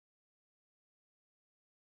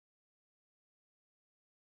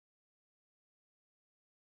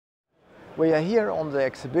We are here on the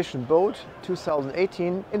exhibition boat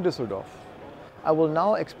 2018 in Düsseldorf. I will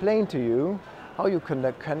now explain to you how you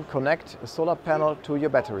can connect a solar panel to your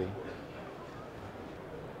battery.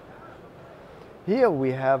 Here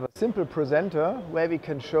we have a simple presenter where we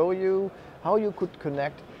can show you how you could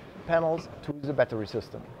connect panels to the battery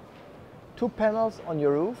system. Two panels on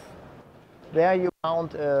your roof. There you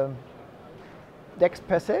mount a DEX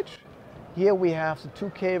passage. Here we have the two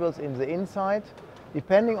cables in the inside.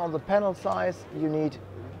 Depending on the panel size, you need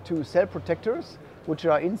two cell protectors, which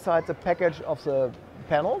are inside the package of the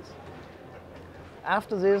panels.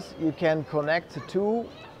 After this, you can connect the two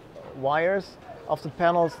wires of the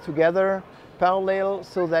panels together parallel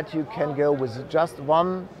so that you can go with just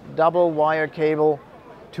one double wire cable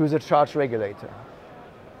to the charge regulator.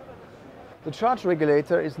 The charge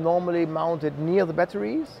regulator is normally mounted near the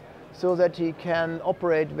batteries so that you can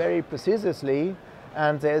operate very precisely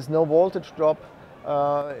and there is no voltage drop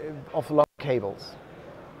of long cables.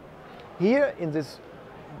 Here in this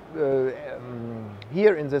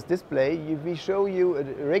display, we show you a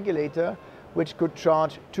regulator which could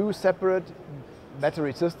charge two separate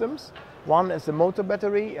battery systems. One is the motor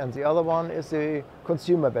battery and the other one is the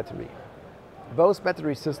consumer battery. Both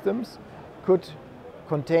battery systems could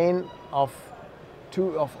contain of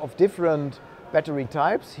different battery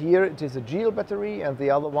types. Here it is a GL battery and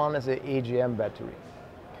the other one is an AGM battery.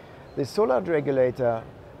 The solar regulator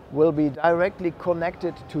will be directly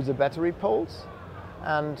connected to the battery poles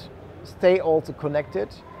and stay also connected,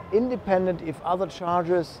 independent if other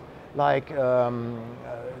chargers like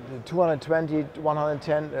 220,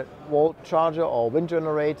 110 volt charger or wind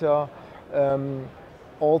generator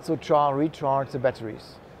also recharge the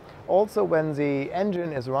batteries. Also, when the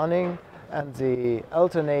engine is running and the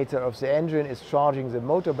alternator of the engine is charging the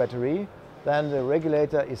motor battery, then the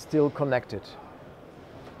regulator is still connected.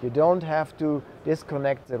 You don't have to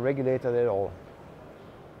disconnect the regulator at all.